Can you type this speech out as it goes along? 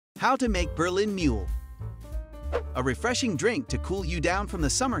How to make Berlin Mule. A refreshing drink to cool you down from the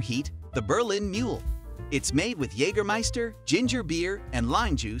summer heat, the Berlin Mule. It's made with jagermeister, ginger beer, and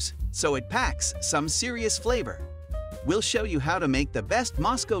lime juice, so it packs some serious flavor. We'll show you how to make the best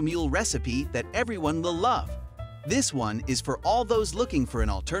Moscow Mule recipe that everyone will love. This one is for all those looking for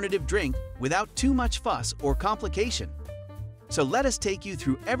an alternative drink without too much fuss or complication. So let us take you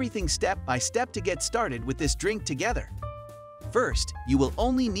through everything step by step to get started with this drink together. First, you will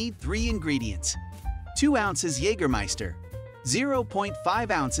only need 3 ingredients: 2 ounces jagermeister,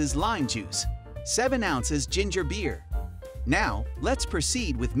 0.5 ounces lime juice, 7 ounces ginger beer. Now, let's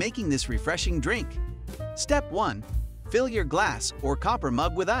proceed with making this refreshing drink. Step 1. Fill your glass or copper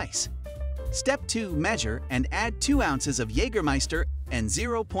mug with ice. Step 2. Measure and add 2 ounces of jagermeister and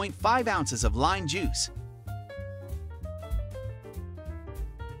 0.5 ounces of lime juice.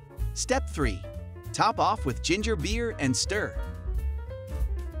 Step 3. Top off with ginger beer and stir.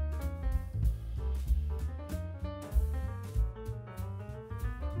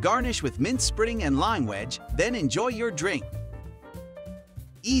 Garnish with mint spring and lime wedge, then enjoy your drink.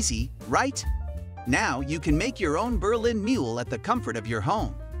 Easy, right? Now you can make your own Berlin Mule at the comfort of your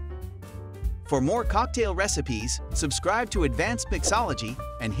home. For more cocktail recipes, subscribe to Advanced Mixology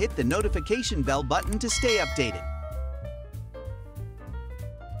and hit the notification bell button to stay updated.